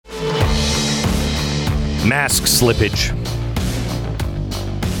Mask slippage.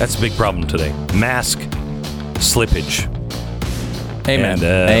 That's a big problem today. Mask slippage. Amen. And,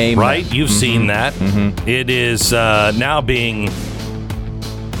 Amen. Right? You've seen that. Mm-hmm. It is now being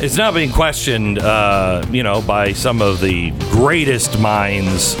questioned, by some of the greatest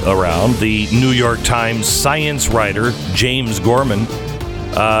minds around. The New York Times science writer James Gorman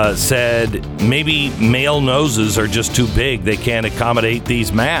said maybe male noses are just too big. They can't accommodate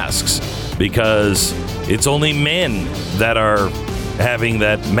these masks because it's only men that are having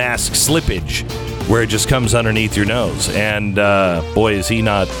that mask slippage where it just comes underneath your nose. And boy, is he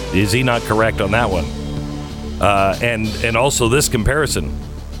not correct on that one. And also this comparison.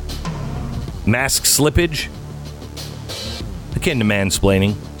 Mask slippage akin to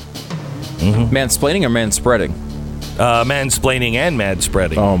mansplaining. Mm-hmm. Mansplaining or manspreading? Mansplaining and mad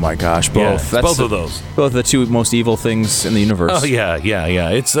spreading. Oh my gosh, both. Yeah, both of those. Both the two most evil things in the universe. Oh yeah.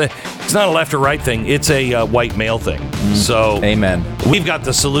 It's not a left or right thing. It's a white male thing. So, amen. We've got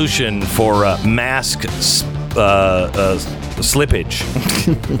the solution for mask slippage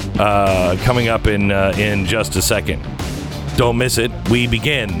coming up in just a second. Don't miss it. We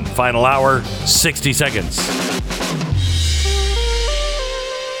begin. Final hour, 60 seconds.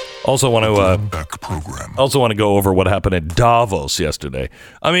 Also want to go over what happened at Davos yesterday.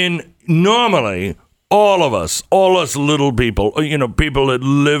 I mean, normally all us little people, people that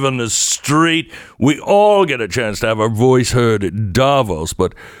live on the street, we all get a chance to have our voice heard at Davos.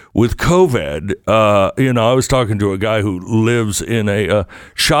 But with COVID, I was talking to a guy who lives in a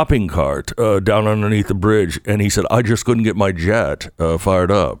shopping cart down underneath the bridge, and he said, I just couldn't get my jet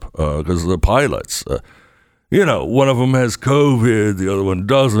fired up because of the pilots. One of them has COVID, the other one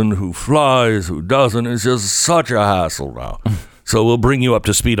doesn't. Who flies, who doesn't? It's just such a hassle now. So we'll bring you up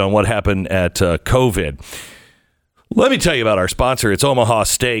to speed on what happened at COVID. Let me tell you about our sponsor. It's Omaha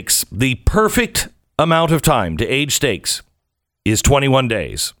Steaks. The perfect amount of time to age steaks is 21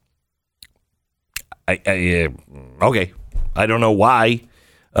 days. Okay. I don't know why,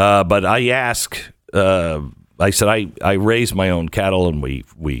 but I ask. I said I raise my own cattle and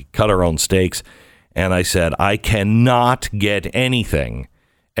we cut our own steaks. And I said, I cannot get anything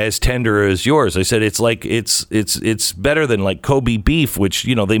as tender as yours. I said, it's like it's better than like Kobe beef, which,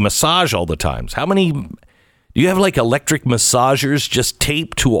 they massage all the times. How many do you have, like electric massagers just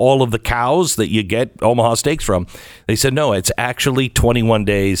taped to all of the cows that you get Omaha Steaks from? They said, no, it's actually 21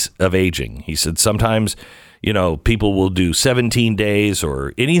 days of aging. He said, sometimes, people will do 17 days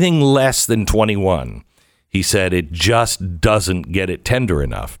or anything less than 21. He said, it just doesn't get it tender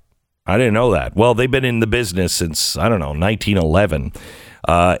enough. I didn't know that. Well, they've been in the business since, 1911,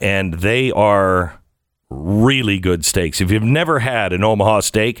 and they are really good steaks. If you've never had an Omaha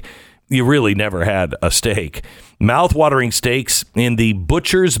steak, you really never had a steak. Mouth-watering steaks in the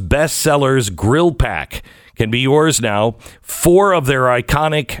Butcher's Bestsellers Grill Pack can be yours now. 4 of their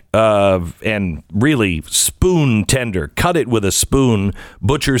iconic and really spoon tender, cut it with a spoon,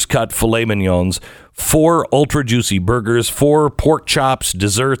 Butcher's cut filet mignons, 4 ultra juicy burgers, 4 pork chops,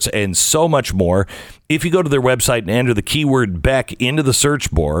 desserts, and so much more. If you go to their website and enter the keyword Beck into the search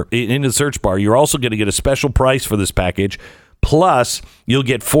bar, you're also going to get a special price for this package. Plus, you'll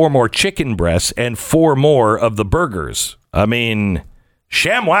get 4 more chicken breasts and 4 more of the burgers. I mean,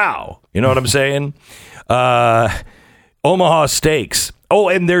 ShamWow. You know what I'm saying? Omaha Steaks. Oh,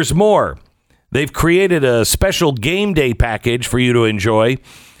 and there's more. They've created a special game day package for you to enjoy.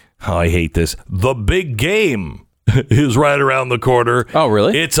 Oh, I hate this. The big game is right around the corner. Oh,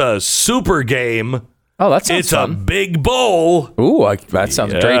 really? It's a super game. Oh, that sounds fun. It's a big bowl. Ooh, that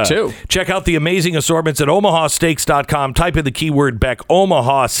sounds great, too. Check out the amazing assortments at omahasteaks.com. Type in the keyword Beck.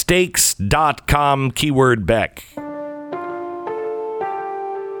 omahasteaks.com, keyword Beck.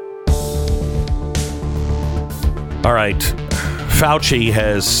 All right. Fauci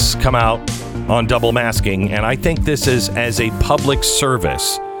has come out on double masking, and I think this is as a public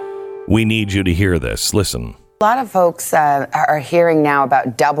service. We need you to hear this. Listen. A lot of folks are hearing now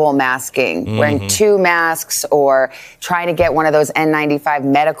about double masking, wearing 2 masks or trying to get one of those N95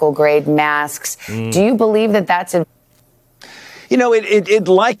 medical grade masks. Do you believe that that's it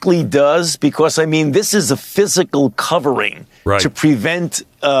likely does, because, this is a physical covering to prevent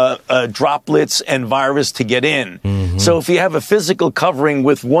droplets and virus to get in. So if you have a physical covering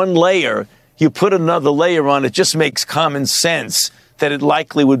with one layer, you put another layer on, it just makes common sense that it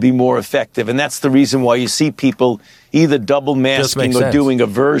likely would be more effective. And that's the reason why you see people either double masking or doing a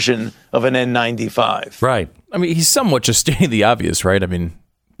version of an N95. Right. He's somewhat just stating the obvious, right?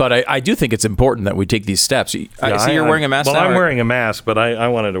 But I do think it's important that we take these steps. I see you're wearing a mask now. Well, I'm wearing a mask, but I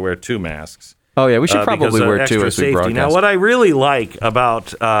wanted to wear 2 masks. Oh, yeah, we should probably wear 2 as we broadcast. Now, what I really like about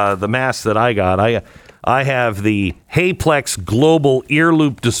the mask that I got, I have the Hayplex Global Ear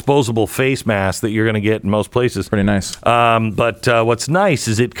Loop Disposable Face Mask that you're going to get in most places. Pretty nice. But what's nice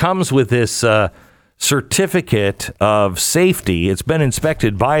is it comes with this certificate of safety. It's been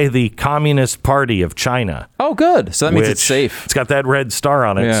inspected by the Communist Party of China. Oh, good. So that means it's safe. It's got that red star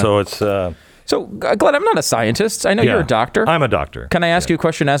on it, so it's... So, Glenn, I'm not a scientist. I know you're a doctor. I'm a doctor. Can I ask you a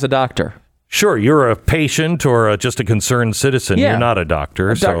question as a doctor? Sure, you're a patient or just a concerned citizen. Yeah. You're not a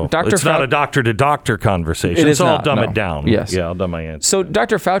doctor, so it's not a doctor-to-doctor conversation. It is I'll not, dumb no. it down. Yes. Yeah, I'll dumb my answer. So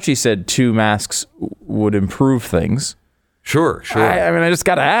Dr. Fauci said 2 masks would improve things. Sure. I mean, I just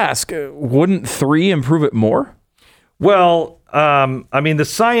got to ask, wouldn't 3 improve it more? Well, I mean, the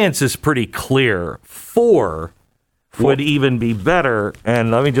science is pretty clear. 4 would even be better.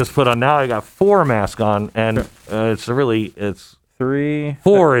 And let me just put on, now I got 4 masks on, and it's 3.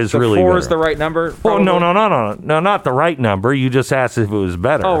 4 is really 4 better. is the right number? Oh, no, not the right number. You just asked if it was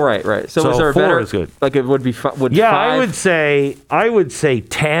better. Oh, right. So is there a 4 better? Is good. Like it would be. Would yeah, 5? I would say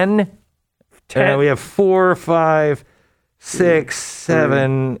 10. 10. We have 4, 5, 6,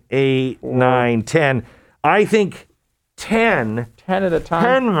 7, 8, 9, 10. I think 10 at a time.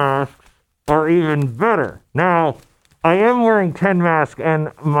 10 masks are even better. Now, I am wearing 10 masks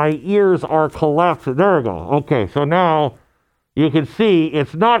and my ears are collapsed. There we go. Okay, so now you can see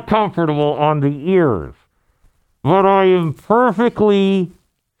it's not comfortable on the ears, but I am perfectly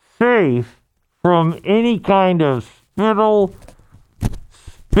safe from any kind of spittle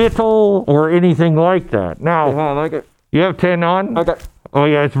or anything like that. Now, you have 10 on? Okay. Oh,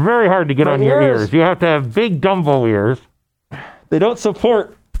 yeah, it's very hard to get on your ears. You have to have big Dumbo ears. They don't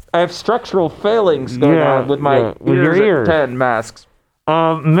support. I have structural failings going on with my ears at 10 masks.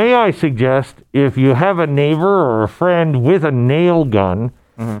 May I suggest, if you have a neighbor or a friend with a nail gun,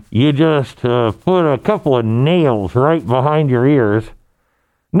 you just put a couple of nails right behind your ears.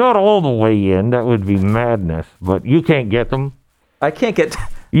 Not all the way in. That would be madness. But you can't get them. I can't get...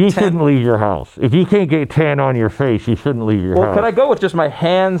 You shouldn't leave your house. If you can't get 10 on your face, you shouldn't leave your house. Well, can I go with just my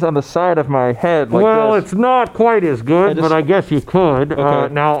hands on the side of my head like this? It's not quite as good, but I guess you could.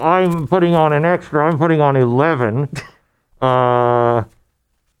 Okay. Now, I'm putting on an extra. I'm putting on 11. 11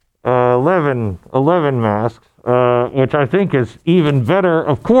 masks, which I think is even better.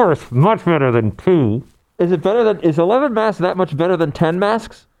 Of course, much better than 2. Is 11 masks that much better than 10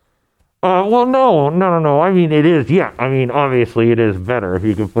 masks? Well, no. I mean, it is. Yeah, I mean, obviously, it is better if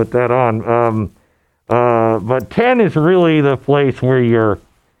you can put that on. But 10 is really the place where your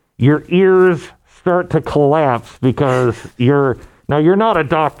ears start to collapse because you're not a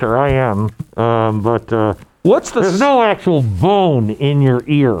doctor. I am, but there's no actual bone in your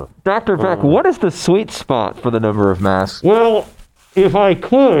ear. Dr. Beck, what is the sweet spot for the number of masks? Well, if I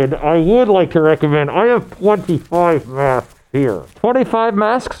could, I would like to recommend. I have 25 masks. Here. 25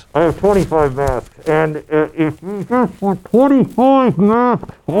 masks? I have 25 masks. And if you just put 25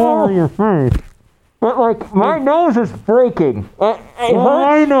 masks over your face. But, my nose is breaking.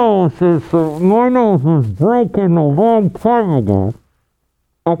 My nose was broken a long time ago.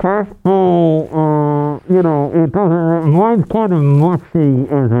 Okay. So, it doesn't, mine's kind of mushy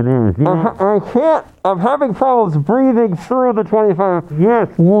as it is. I can't, I'm having problems breathing through the 25. Yes,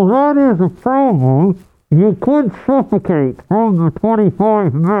 well, that is a problem. You could suffocate from the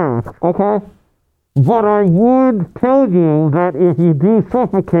 25 masks. Okay. But I would tell you that if you do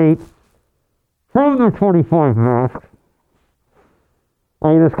suffocate from the 25 masks,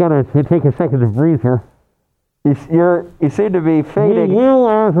 I just gotta take a second to breathe here. You seem to be fading. You will,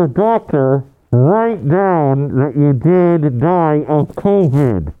 as a doctor, write down that you did die of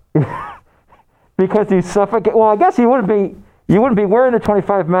COVID. Because you suffocate. Well, I guess you wouldn't be wearing the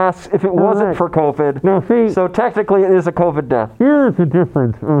 25 masks if it wasn't for COVID. Now, see, so technically it is a COVID death. Here's the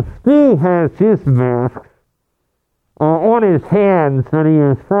difference. Steve has his mask on his hands that he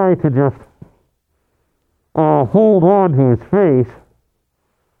is trying to just hold on to his face.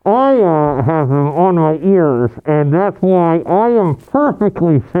 I have them on my ears, and that's why I am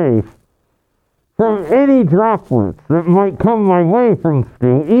perfectly safe from any droplets that might come my way from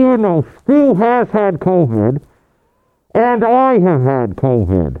Stu, even though Stu has had COVID. And I have had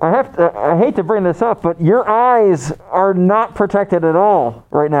COVID. I hate to bring this up, but your eyes are not protected at all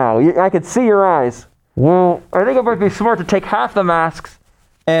right now. I could see your eyes. Well, I think it might be smart to take half the masks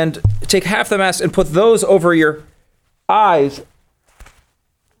and put those over your eyes,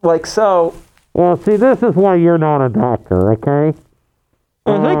 like so. Well, see, this is why you're not a doctor, okay?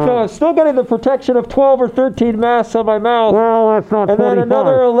 I think I'm still getting the protection of 12 or 13 masks on my mouth. Well, that's not 25. And then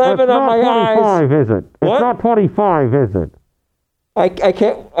another 11 on my eyes. It's not 25, is it? It's What? not 25, is it? I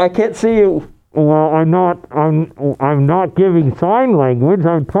can't see you. Well, I'm not giving sign language.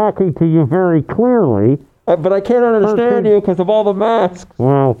 I'm talking to you very clearly. But I can't understand you because of all the masks.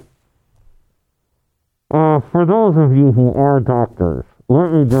 Well, for those of you who are doctors,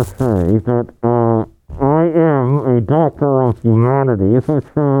 let me just say that I am a doctor of humanities, which,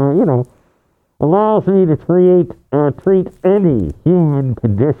 allows me to treat any human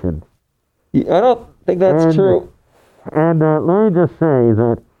condition. I don't think that's true. And let me just say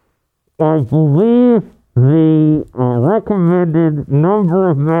that I believe the recommended number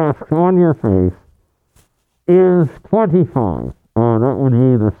of masks on your face is 25. That would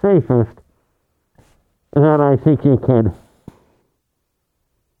be the safest that I think you could.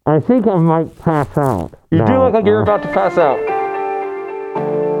 I think I might pass out. You do look like you're about to pass out.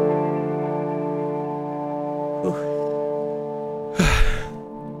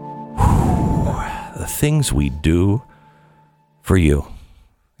 The things we do for you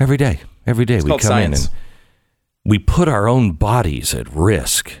every day. Every day we come science. In and we put our own bodies at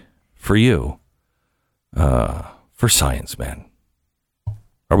risk for you. For science, man.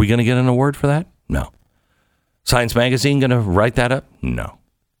 Are we going to get an award for that? No. Science Magazine going to write that up? No.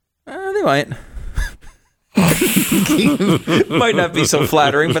 They might. Might not be so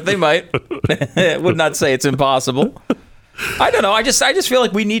flattering, but they might. Would not say it's impossible. I don't know. I just feel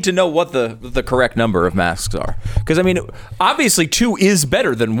like we need to know what the correct number of masks are. Because, I mean, obviously 2 is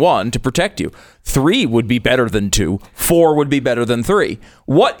better than 1 to protect you. 3 would be better than 2. 4 would be better than 3.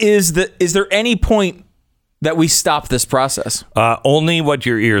 Is there any point that we stop this process? Only what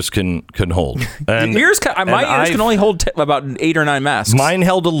your ears can hold. And, my ears can only hold about 8 or 9 masks. Mine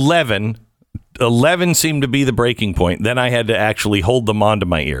held 11. 11 seemed to be the breaking point. Then I had to actually hold them onto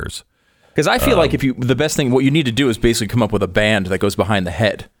my ears. Because I feel like the best thing, what you need to do is basically come up with a band that goes behind the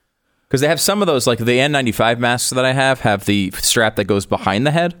head. Because they have some of those, like the N95 masks that I have the strap that goes behind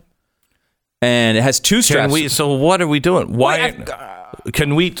the head. And it has 2 straps. So what are we doing? Why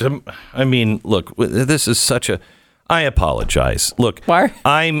can we? I mean, look, this is such a. I apologize. Look, why?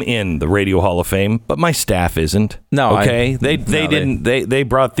 I'm in the Radio Hall of Fame, but my staff isn't. No, okay. They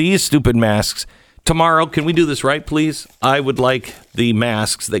brought these stupid masks. Tomorrow, can we do this right, please? I would like the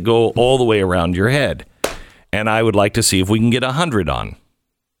masks that go all the way around your head, and I would like to see if we can get 100 on.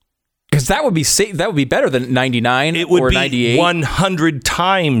 Because that would be that would be better than 99 or 98. 100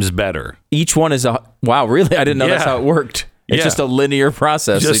 times better. Each one is wow. Really, I didn't know that's how it worked. It's just a linear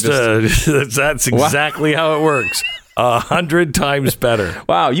process. That's exactly how it works. 100 times better.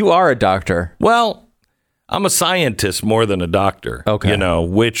 Wow, you are a doctor. Well, I'm a scientist more than a doctor. Okay,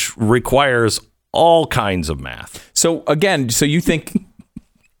 which requires all kinds of math. So again, you think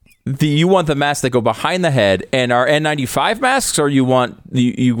you want the masks that go behind the head and are N95 masks, or you want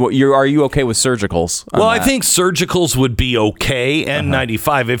are you okay with surgicals? Well, I think surgicals would be okay.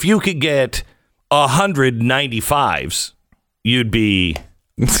 N95. If you could get 100 95s, you'd be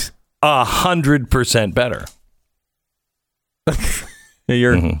 100% better.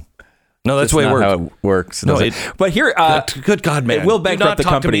 No, that's the way it works. How it works. No, but here, good God, man, it will bankrupt the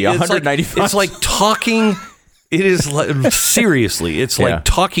company. 195. It's like talking. It is seriously. It's like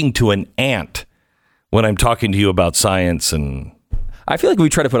talking to an ant when I'm talking to you about science. And I feel like if we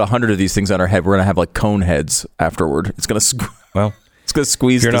try to put 100 of these things on our head, we're gonna have like cone heads afterward. It's gonna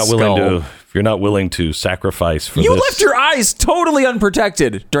squeeze. If you're not willing to sacrifice for you this. left your eyes totally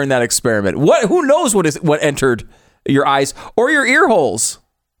unprotected during that experiment. Who knows what entered your eyes or your ear holes?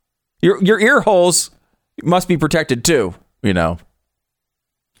 Your ear holes must be protected too.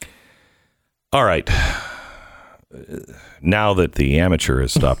 All right. Now that the amateur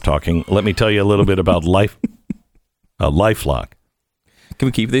has stopped talking, let me tell you a little bit about LifeLock. Can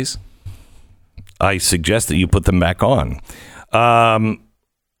we keep these? I suggest that you put them back on.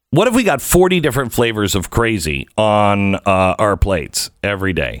 What if we got 40 different flavors of crazy on our plates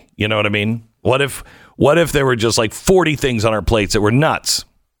every day? You know what I mean? What if there were just like 40 things on our plates that were nuts?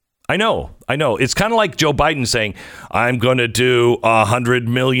 I know. It's kind of like Joe Biden saying, I'm going to do 100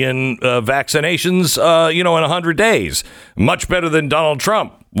 million vaccinations, in 100 days. Much better than Donald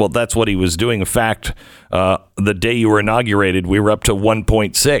Trump. Well, that's what he was doing. In fact, the day you were inaugurated, we were up to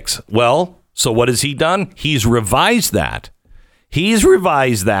 1.6. Well, so what has he done? He's revised that.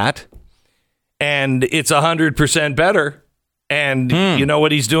 And it's 100% better. And you know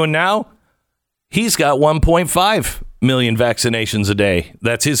what he's doing now? He's got 1.5 million vaccinations a day.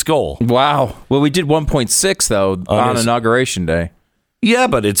 That's his goal. Wow. Well, we did 1.6 though on Inauguration Day. Yeah,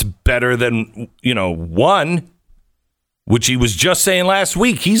 but it's better than 1, which he was just saying last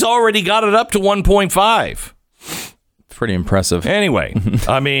week. He's already got it up to 1.5. Pretty impressive. Anyway,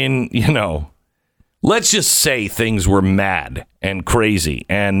 I mean, Let's just say things were mad and crazy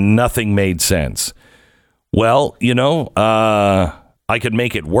and nothing made sense. Well, I could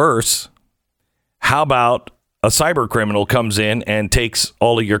make it worse. How about a cyber criminal comes in and takes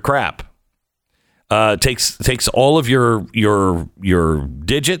all of your crap? Takes all of your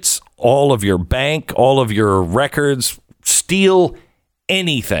digits, all of your bank, all of your records, steal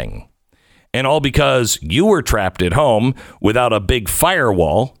anything. And all because you were trapped at home without a big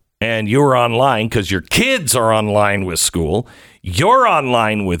firewall, and you were online because your kids are online with school, you're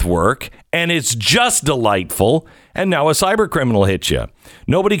online with work, and it's just delightful. And now a cyber criminal hits you.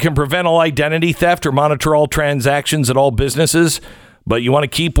 Nobody can prevent all identity theft or monitor all transactions at all businesses, but you want to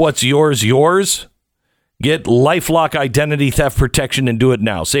keep what's yours? Get LifeLock identity theft protection and do it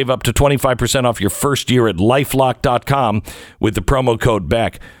now. Save up to 25% off your first year at LifeLock.com with the promo code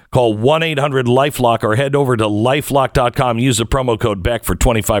Beck. Call 1-800-LifeLock or head over to LifeLock.com. Use the promo code Beck for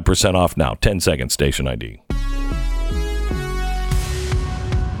 25% off now. 10-second station ID.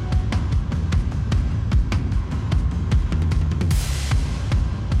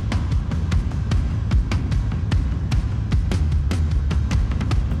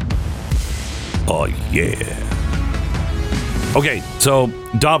 Oh, yeah. Okay, so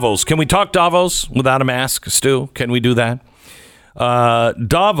Davos. Can we talk Davos without a mask, Stu? Can we do that?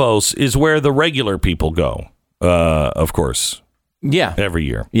 Davos is where the regular people go, of course. Yeah. Every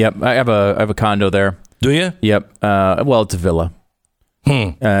year. Yep. I have a condo there. Do you? Yep. Well, it's a villa.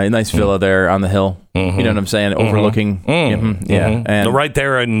 A nice villa there on the hill. You know what I'm saying? Overlooking. Yeah. And right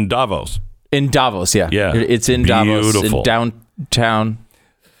there in Davos. In Davos, yeah. Yeah. It's in Davos. In downtown.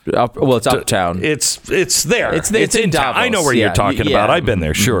 It's uptown. It's there. It's in Davos. I know where you're talking about. I've been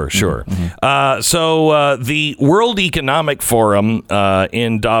there. Sure. So the World Economic Forum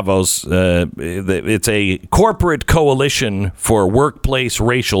in Davos, it's a corporate coalition for workplace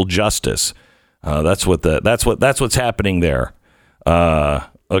racial justice. That's what's happening there,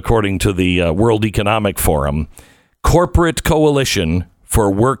 according to the World Economic Forum. Corporate coalition for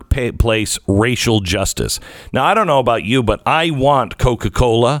workplace racial justice. Now, I don't know about you, but I want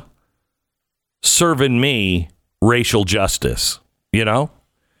Coca-Cola serving me racial justice, I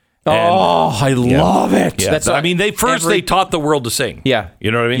love it. Yeah. They taught the world to sing. Yeah.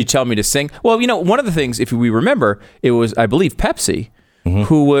 You know what I mean? You tell me to sing. Well, one of the things, if we remember, it was, I believe, Pepsi,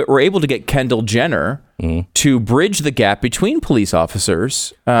 who were able to get Kendall Jenner to bridge the gap between police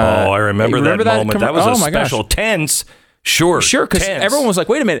officers. I remember that moment. That was a special tense. Sure, because everyone was like,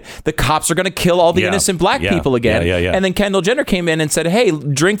 wait a minute, the cops are going to kill all the innocent black people again. Yeah. And then Kendall Jenner came in and said, hey,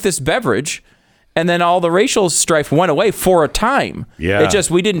 drink this beverage. And then all the racial strife went away for a time. Yeah.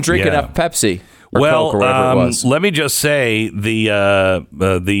 We didn't drink enough Pepsi or Coke or whatever it was. Let me just say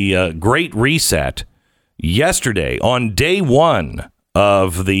the Great Reset yesterday on day one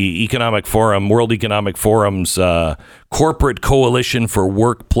of the Economic Forum, World Economic Forum's Corporate Coalition for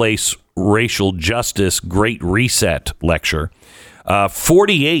Workplace Racial Justice Great Reset lecture.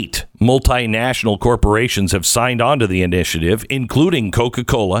 48 multinational corporations have signed on to the initiative, including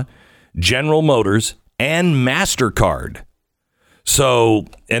Coca-Cola, General Motors, and MasterCard. So,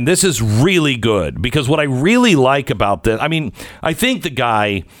 and this is really good because what I really like about this, I think the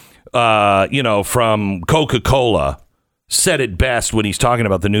guy, from Coca-Cola said it best when he's talking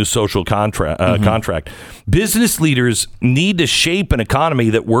about the new social contract. Business leaders need to shape an economy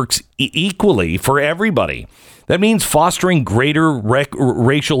that works equally for everybody. That means fostering greater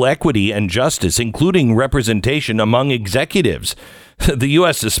racial equity and justice, including representation among executives. The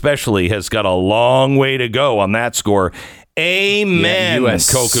U.S. especially has got a long way to go on that score. Amen, US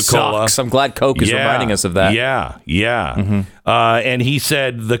Coca-Cola. Sucks. I'm glad Coke is reminding us of that. Yeah. And he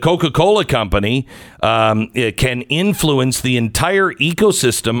said the Coca-Cola company it can influence the entire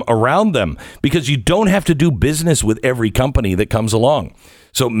ecosystem around them because you don't have to do business with every company that comes along.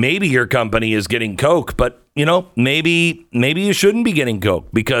 So maybe your company is getting Coke, but maybe you shouldn't be getting Coke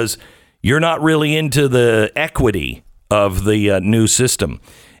because you're not really into the equity of the new system.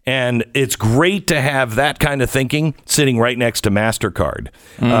 And it's great to have that kind of thinking sitting right next to MasterCard.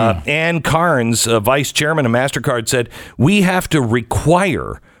 Ann Carnes, vice chairman of MasterCard, said, we have to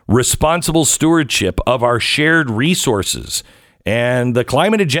require responsible stewardship of our shared resources. And the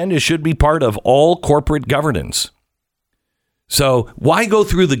climate agenda should be part of all corporate governance. So why go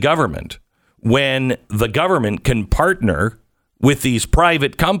through the government when the government can partner with these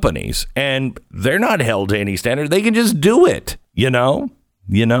private companies and they're not held to any standard? They can just do it, Yeah,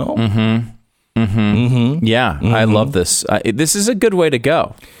 I love this. This is a good way to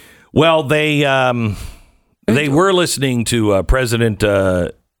go. Well, they were listening to President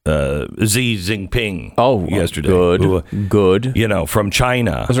Xi Jinping yesterday. Good. You know, from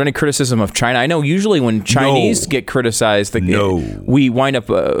China. Was there any criticism of China? I know usually when Chinese get criticized, we wind up,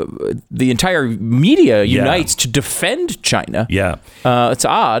 the entire media unites to defend China. Yeah. It's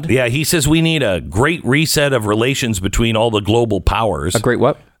odd. Yeah, he says we need a great reset of relations between all the global powers. A great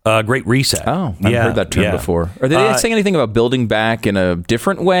what? Great reset. Oh, I've heard that term before. Are they saying anything about building back in a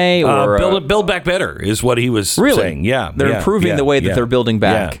different way? Or build back better is what he was saying. Yeah, they're improving the way that they're building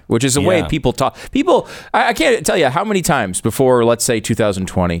back, which is a way people talk. People, I can't tell you how many times before, let's say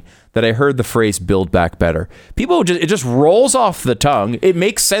 2020, that I heard the phrase "build back better." People it just rolls off the tongue. It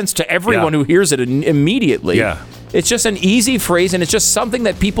makes sense to everyone who hears it immediately. Yeah. It's just an easy phrase, and it's just something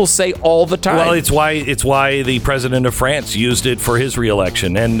that people say all the time. Well, it's why the president of France used it for his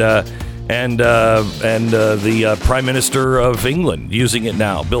reelection, and the prime minister of England using it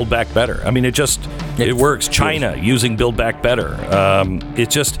now. Build back better. I mean, it works. China using build back better.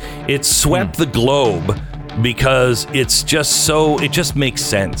 It swept the globe because it just makes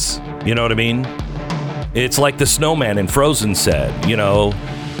sense. You know what I mean? It's like the snowman in Frozen said. You know.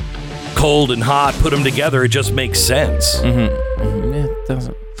 Cold and hot, put them together, it just makes sense. It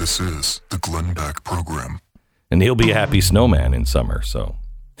doesn't. This is the Glenn Beck Program. And he'll be a happy snowman in summer, so.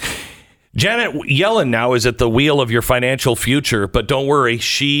 Janet Yellen now is at the wheel of your financial future, but don't worry,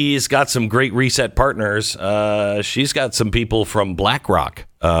 she's got some great reset partners. She's got some people from BlackRock,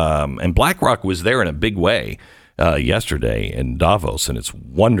 and BlackRock was there in a big way yesterday in Davos, and it's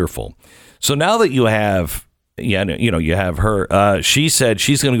wonderful. So now that you have... you have her. She said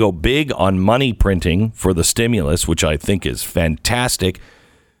she's going to go big on money printing for the stimulus, which I think is fantastic.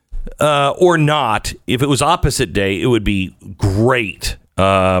 Or not. If it was opposite day, it would be great.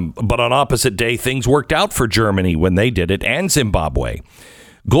 But on opposite day, things worked out for Germany when they did it, and Zimbabwe.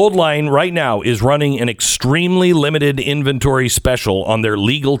 Goldline right now is running an extremely limited inventory special on their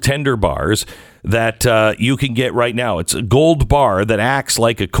legal tender bars that you can get right now. It's a gold bar that acts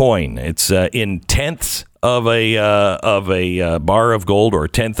like a coin. It's in tenths of a bar of gold, or a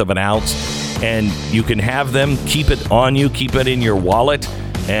tenth of an ounce, and you can have them. Keep it on you, keep it in your wallet,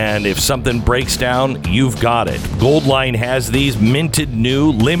 and if something breaks down, you've got it. Goldline has these minted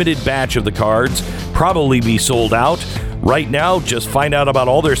new limited batch of the cards, probably be sold out. Right now, just find out about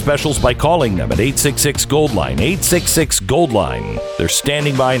all their specials by calling them at 866-GOLDLINE. 866-GOLDLINE. They're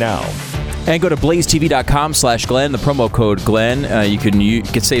standing by now. And go to blazetv.com/Glenn, the promo code Glenn. You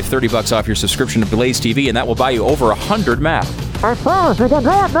can save $30 off your subscription to Blaze TV, and that will buy you over 100 Mac. I promise you can do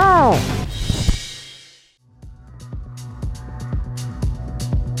it now.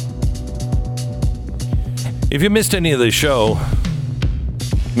 If you missed any of the show,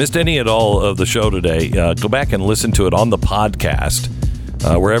 missed any at all of the show today, go back and listen to it on the podcast,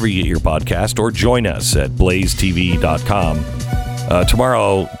 wherever you get your podcast, or join us at blazetv.com.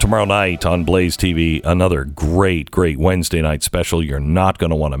 Tomorrow night on Blaze TV, another great Wednesday night special you're not going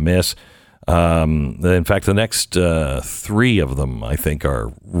to want to miss. In fact, the next 3 of them, I think,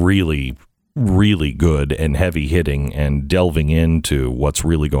 are really, really good and heavy hitting and delving into what's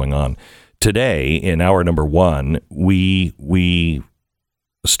really going on. Today, in hour number 1, we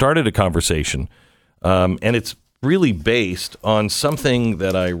started a conversation, and it's really based on something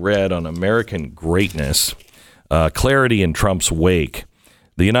that I read on American Greatness. Clarity in Trump's wake.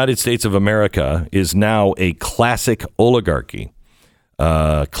 The United States of America is now a classic oligarchy.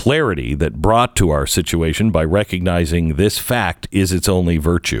 Clarity that brought to our situation by recognizing this fact is its only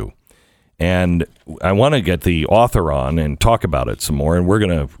virtue. And I want to get the author on and talk about it some more. And we're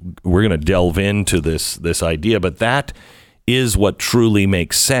gonna delve into this idea. But that is what truly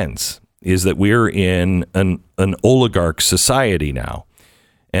makes sense, is that we're in an oligarch society now.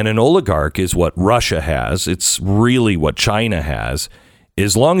 And an oligarch is what Russia has. It's really what China has.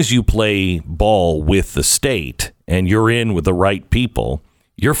 As long as you play ball with the state and you're in with the right people,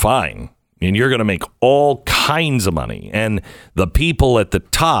 you're fine. And you're going to make all kinds of money. And the people at the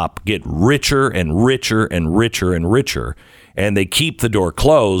top get richer and richer and richer and richer. And they keep the door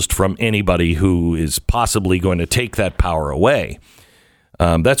closed from anybody who is possibly going to take that power away.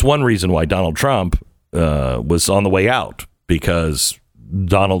 That's one reason why Donald Trump was on the way out, because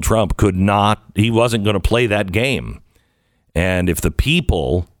Donald Trump he wasn't going to play that game. And if the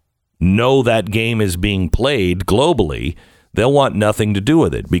people know that game is being played globally, they'll want nothing to do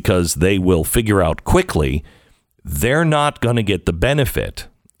with it, because they will figure out quickly they're not going to get the benefit.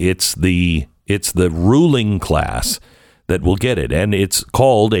 It's the ruling class that will get it. And it's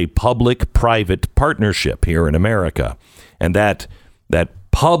called a public-private partnership here in America. And that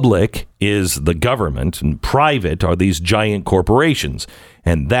Public is the government, and private are these giant corporations.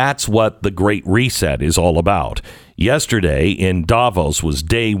 And that's what the Great Reset is all about. Yesterday in Davos was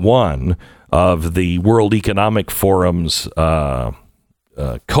day one of the World Economic Forum's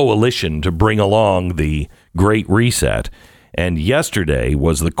coalition to bring along the Great Reset. And yesterday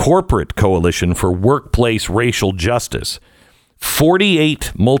was the Corporate Coalition for Workplace Racial Justice.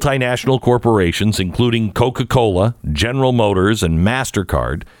 48 multinational corporations, including Coca-Cola, General Motors, and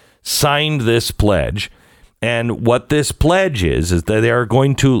MasterCard, signed this pledge. And what this pledge is that they are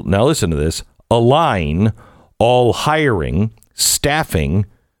going to, now listen to this, align all hiring, staffing,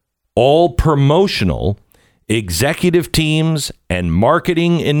 all promotional, executive teams, and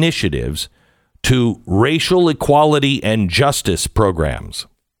marketing initiatives to racial equality and justice programs.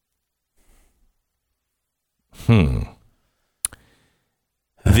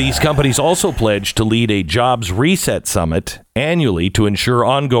 These companies also pledge to lead a jobs reset summit annually to ensure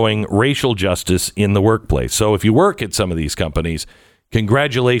ongoing racial justice in the workplace. So if you work at some of these companies,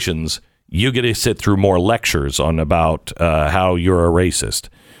 congratulations, you get to sit through more lectures on about how you're a racist.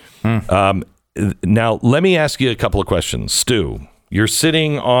 Now, let me ask you a couple of questions. Stu, you're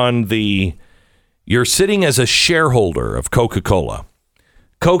sitting as a shareholder of Coca-Cola.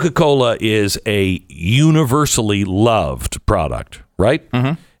 Coca-Cola is a universally loved product, right?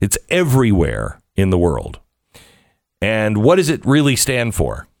 Mm-hmm. It's everywhere in the world. And what does it really stand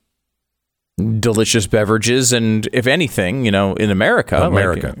for? Delicious beverages, and if anything, in America.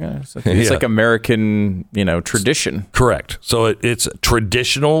 It's like American, tradition. Correct. So it's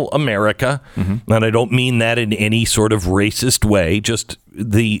traditional America, and I don't mean that in any sort of racist way, just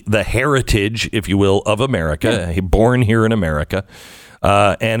the heritage, if you will, of America, born here in America.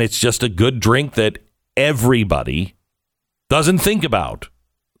 And it's just a good drink that everybody doesn't think about.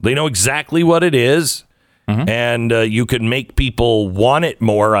 They know exactly what it is. And you can make people want it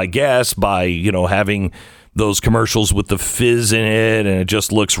more, I guess, by, having those commercials with the fizz in it, and it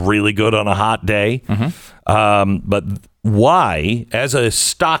just looks really good on a hot day. But why, as a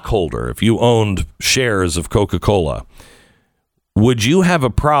stockholder, if you owned shares of Coca-Cola, would you have a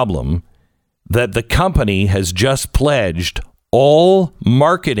problem that the company has just pledged all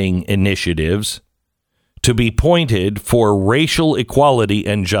marketing initiatives to be pointed for racial equality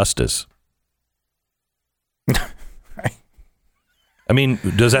and justice? I mean,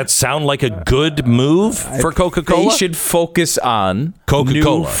 does that sound like a good move for Coca-Cola? They should focus on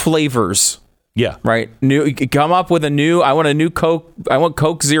Coca-Cola new flavors. Yeah. Right. Come up with I want a new Coke. I want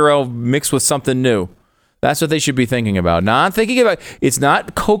Coke Zero mixed with something new. That's what they should be thinking about. It's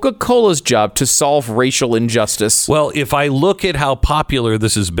not Coca-Cola's job to solve racial injustice. Well, if I look at how popular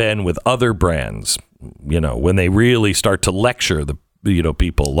this has been with other brands, when they really start to lecture the,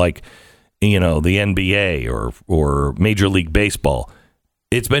 people like, the NBA or Major League Baseball,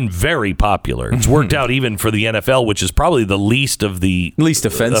 it's been very popular. It's worked out even for the NFL, which is probably the least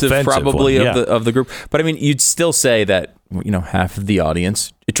offensive probably one, of the group. But I mean, you'd still say that, half of the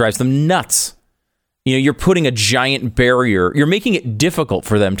audience, it drives them nuts. You're putting a giant barrier. You're making it difficult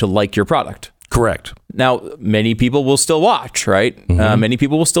for them to like your product. Correct. Now, many people will still watch, right? Many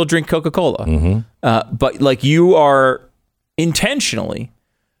people will still drink Coca-Cola. But you are intentionally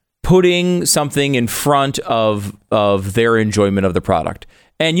putting something in front of their enjoyment of the product.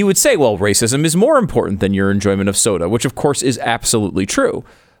 And you would say, well, racism is more important than your enjoyment of soda, which of course is absolutely true.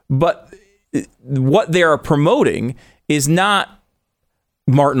 But what they are promoting is not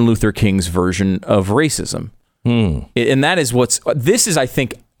Martin Luther King's version of racism. And that is this is, I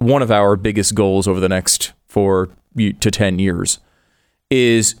think, one of our biggest goals over the next 4 to 10 years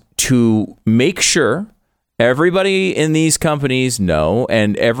is to make sure everybody in these companies know,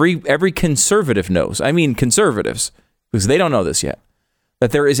 and every conservative knows. I mean conservatives, because they don't know this yet,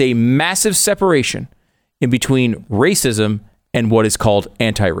 that there is a massive separation in between racism and what is called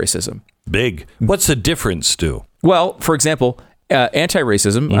anti-racism. Big. What's the difference, Stu? Well, for example,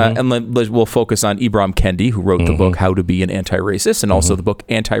 anti-racism, and we'll focus on Ibram Kendi, who wrote the book How to Be an Anti-Racist, and also the book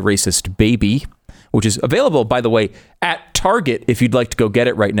Anti-Racist Baby, which is available, by the way, at Target if you'd like to go get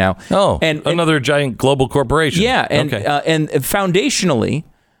it right now. Oh, and another giant global corporation. Yeah, and foundationally,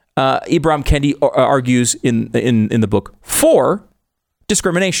 Ibram Kendi argues in the book for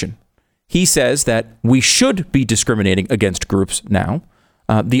discrimination. He says that we should be discriminating against groups now.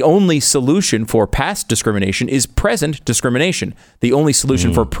 The only solution for past discrimination is present discrimination. The only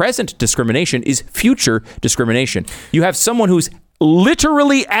solution for present discrimination is future discrimination. You have someone who's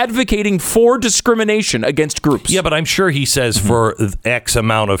literally advocating for discrimination against groups. Yeah, but I'm sure he says for X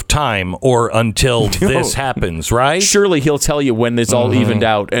amount of time or until this happens, right? Surely he'll tell you when it's all evened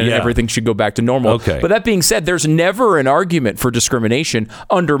out and everything should go back to normal. Okay. But that being said, there's never an argument for discrimination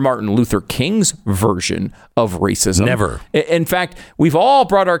under Martin Luther King's version of racism. Never. In fact, we've all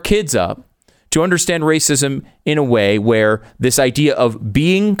brought our kids up to understand racism in a way where this idea of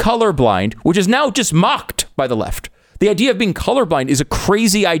being colorblind, which is now just mocked by the left. The idea of being colorblind is a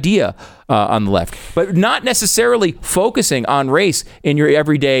crazy idea on the left, but not necessarily focusing on race in your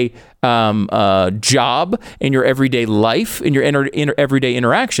everyday job, in your everyday life, in your everyday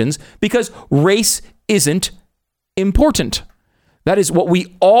interactions, because race isn't important. That is what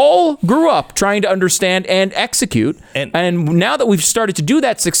we all grew up trying to understand and execute. And now that we've started to do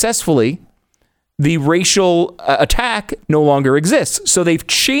that successfully, the racial attack no longer exists. So they've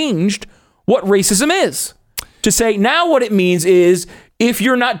changed what racism is. To say now what it means is if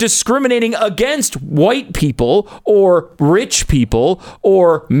you're not discriminating against white people or rich people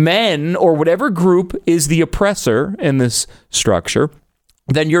or men or whatever group is the oppressor in this structure,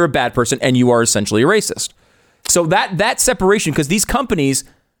 then you're a bad person and you are essentially a racist. So that separation, because these companies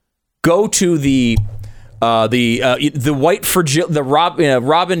go to the white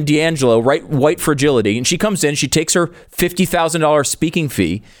Robin DiAngelo, white fragility, and she comes in, she takes her $50,000 speaking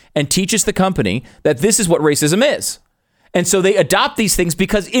fee and teaches the company that this is what racism is. And so they adopt these things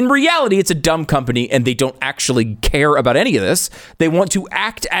because in reality, it's a dumb company and they don't actually care about any of this. They want to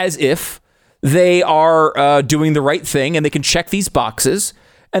act as if they are doing the right thing and they can check these boxes.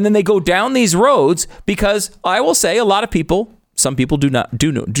 And then they go down these roads because I will say a lot of people, some people do know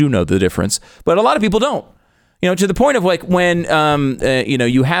the difference, but a lot of people don't. You know, to the point of like when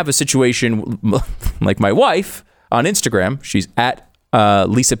you have a situation like my wife on Instagram, she's at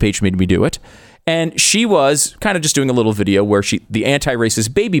Lisa Page Made Me Do It, and she was kind of just doing a little video where the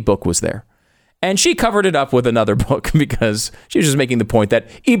anti-racist baby book was there. And she covered it up with another book because she was just making the point that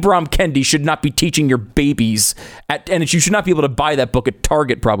Ibram Kendi should not be teaching your babies and you should not be able to buy that book at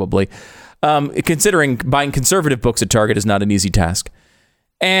Target probably. Considering buying conservative books at Target is not an easy task.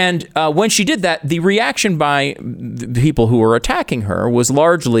 And when she did that, the reaction by the people who were attacking her was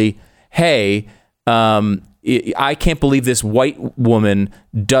largely, hey, I can't believe this white woman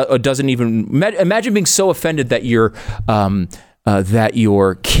doesn't even imagine being so offended that that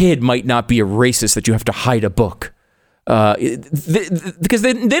your kid might not be a racist, that you have to hide a book. Because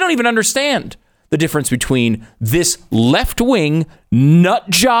they don't even understand the difference between this left-wing nut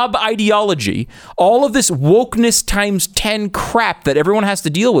job ideology, all of this wokeness times 10 crap that everyone has to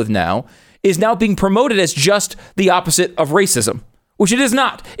deal with now, is now being promoted as just the opposite of racism, which it is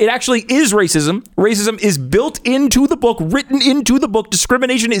not. It actually is racism. Racism is built into the book, written into the book.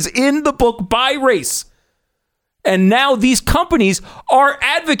 Discrimination is in the book by race. And now these companies are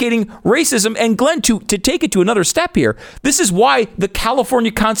advocating racism. And Glenn, to take it to another step here, this is why the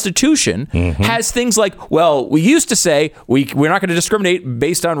California Constitution has things like, well, we used to say we're not going to discriminate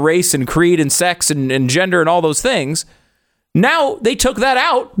based on race and creed and sex and gender and all those things. Now they took that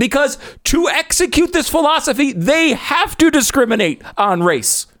out because to execute this philosophy, they have to discriminate on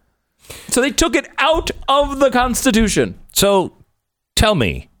race. So they took it out of the Constitution. So tell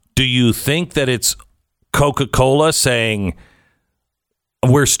me, do you think that it's Coca-Cola saying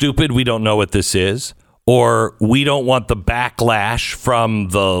we're stupid, we don't know what this is, or we don't want the backlash from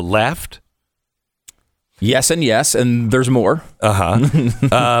the left? Yes, and there's more.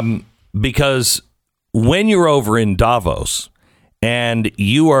 Because when you're over in Davos and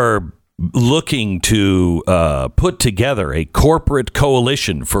you are looking to put together a corporate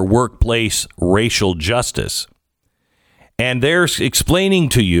coalition for workplace racial justice, and they're explaining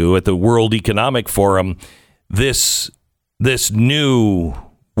to you at the World Economic Forum this new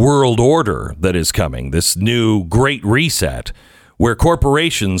world order that is coming, this new Great Reset, where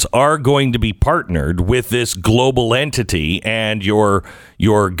corporations are going to be partnered with this global entity and your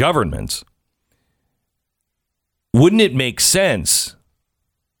governments. Wouldn't it make sense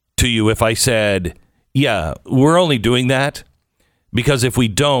to you if I said, yeah, we're only doing that because if we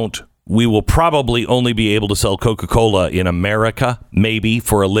don't, we will probably only be able to sell Coca-Cola in America, maybe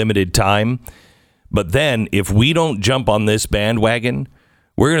for a limited time. But then if we don't jump on this bandwagon,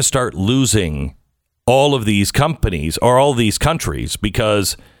 we're going to start losing all of these companies or all these countries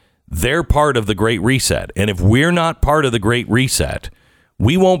because they're part of the Great Reset. And if we're not part of the Great Reset,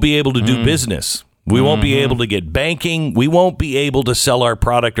 we won't be able to do business. We won't be able to get banking. We won't be able to sell our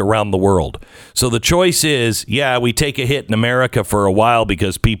product around the world. So the choice is, yeah, we take a hit in America for a while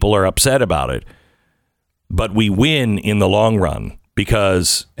because people are upset about it. But we win in the long run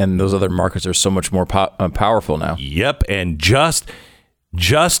And those other markets are so much more powerful now. Yep, and just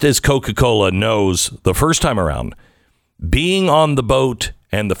as Coca-Cola knows the first time around, being on the boat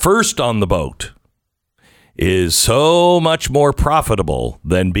and the first on the boat is so much more profitable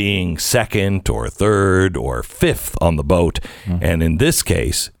than being second or third or fifth on the boat. Mm-hmm. And in this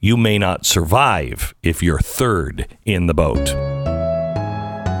case, you may not survive if you're third in the boat.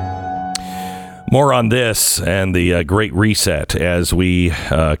 More on this and the Great Reset as we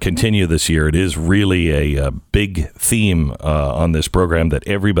continue this year. It is really a big theme on this program that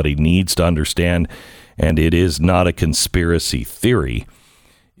everybody needs to understand, and it is not a conspiracy theory.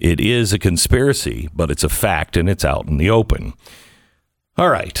 It is a conspiracy, but it's a fact, and it's out in the open. All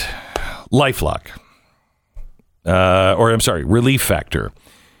right. LifeLock. Relief Factor.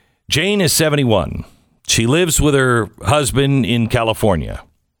 Jane is 71. She lives with her husband in California.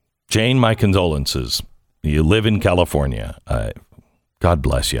 Jane, my condolences. You live in California. God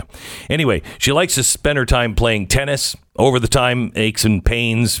bless you. Anyway, she likes to spend her time playing tennis. Over the time, aches and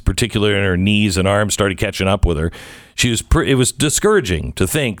pains, particularly in her knees and arms, started catching up with her. It was discouraging to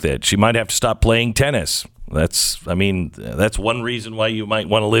think that she might have to stop playing tennis. That's one reason why you might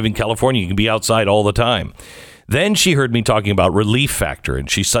want to live in California. You can be outside all the time. Then she heard me talking about Relief Factor,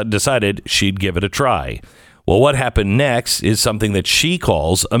 and she decided she'd give it a try. Well, what happened next is something that she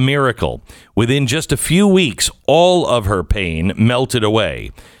calls a miracle. Within just a few weeks, all of her pain melted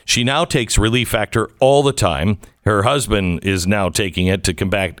away. She now takes Relief Factor all the time. Her husband is now taking it to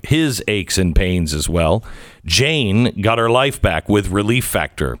combat his aches and pains as well. Jane got her life back with Relief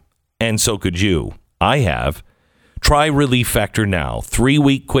Factor, and so could you. I have. Try Relief Factor now.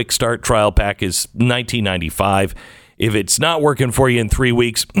 3-week quick start trial pack is $19.95. If it's not working for you in 3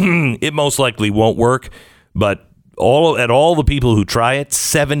 weeks, it most likely won't work. But all the people who try it,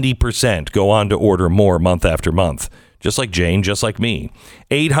 70% go on to order more month after month. Just like Jane, just like me.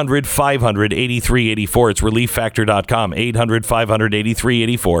 800-500-8384. It's ReliefFactor.com.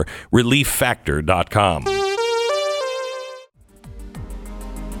 800-500-8384. ReliefFactor.com.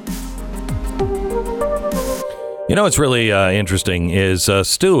 You know what's really interesting is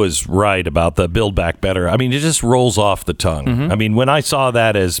Stu is right about the Build Back Better. I mean, it just rolls off the tongue. Mm-hmm. I mean, when I saw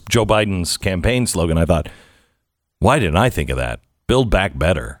that as Joe Biden's campaign slogan, I thought, why didn't I think of that? Build Back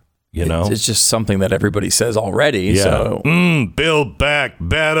Better. You know, it's just something that everybody says already. Yeah. So Build Back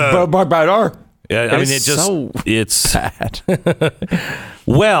Better. Build Back Better. Yeah, I mean, it's bad.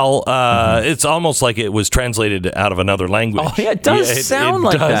 Well, it's almost like it was translated out of another language. Oh, yeah, it does sound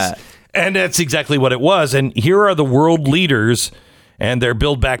like that. And that's exactly what it was. And here are the world leaders and their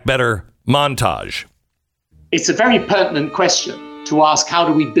Build Back Better montage. It's a very pertinent question to ask, how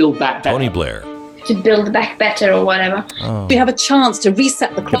do we build back better? Tony Blair. To build back better or whatever. Oh. We have a chance to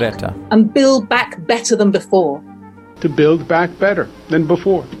reset the clock and build back better than before. To build back better than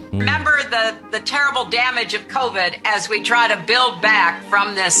before. Remember the terrible damage of COVID as we try to build back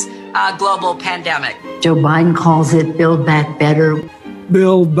from this global pandemic. Joe Biden calls it Build Back Better.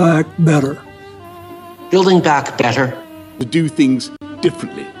 Build back better. Building back better. To do things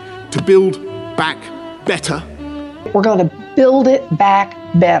differently. To build back better. We're going to build it back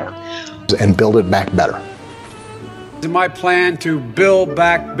better. And build it back better. It's my plan to build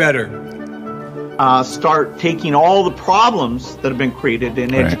back better. Start taking all the problems that have been created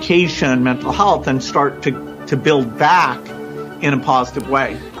in education and mental health and start to build back in a positive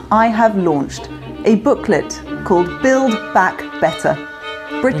way. I have launched a booklet called Build Back Better,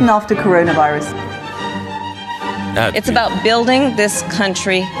 Britain after coronavirus. It's about building this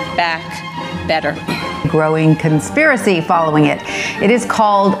country back better. Growing conspiracy following it. It is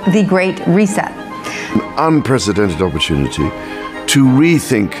called the Great Reset. An unprecedented opportunity to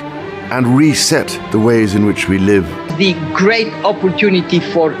rethink and reset the ways in which we live. The great opportunity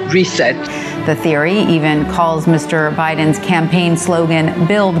for reset. The theory even calls Mr. Biden's campaign slogan,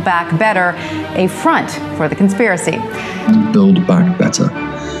 Build Back Better, a front for the conspiracy. Build back better.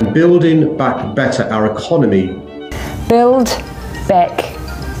 Building back better our economy. Build back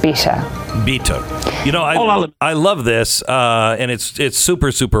better. Better. You know, I love this, and it's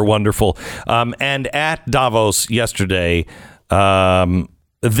super, super wonderful. And at Davos yesterday,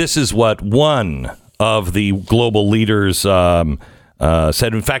 this is what one of the global leaders said.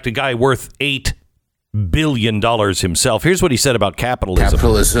 In fact, a guy worth $8 billion himself. Here's what he said about capitalism.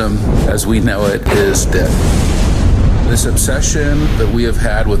 Capitalism, as we know it, is dead. This obsession that we have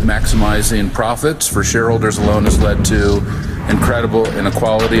had with maximizing profits for shareholders alone has led to incredible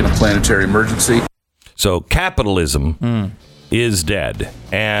inequality and a planetary emergency. So capitalism is dead,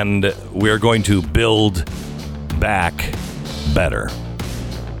 and we're going to build back better.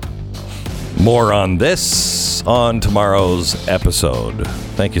 More on this on tomorrow's episode.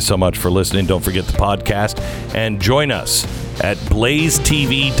 Thank you so much for listening. Don't forget the podcast and join us at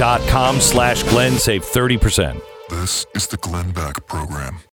blazetv.com/Glenn. Save 30%. This is the Glenn Beck Program.